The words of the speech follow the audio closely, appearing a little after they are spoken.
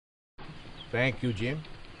Thank you, Jim.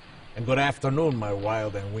 And good afternoon, my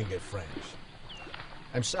wild and winged friends.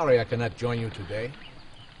 I'm sorry I cannot join you today.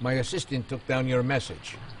 My assistant took down your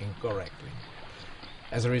message incorrectly.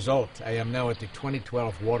 As a result, I am now at the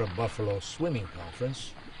 2012 Water Buffalo Swimming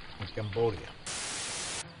Conference in Cambodia.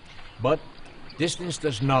 But distance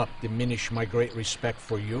does not diminish my great respect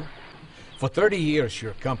for you. For 30 years,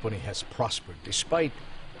 your company has prospered despite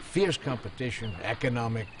fierce competition,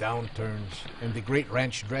 economic downturns, and the great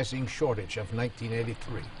ranch dressing shortage of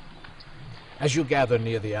 1983. As you gather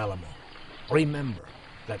near the Alamo, remember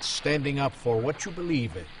that standing up for what you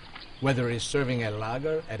believe in, whether it is serving a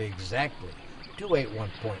lager at exactly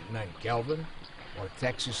 281.9 Kelvin, or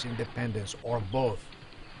Texas independence, or both,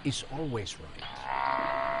 is always right.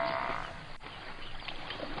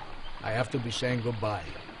 I have to be saying goodbye,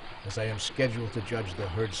 as I am scheduled to judge the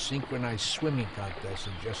herd's synchronized swimming contest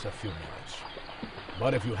in just a few minutes.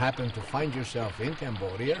 But if you happen to find yourself in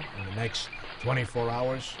Cambodia in the next 24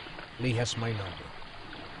 hours, Lee has my number.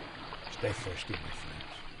 Stay thirsty, my friends.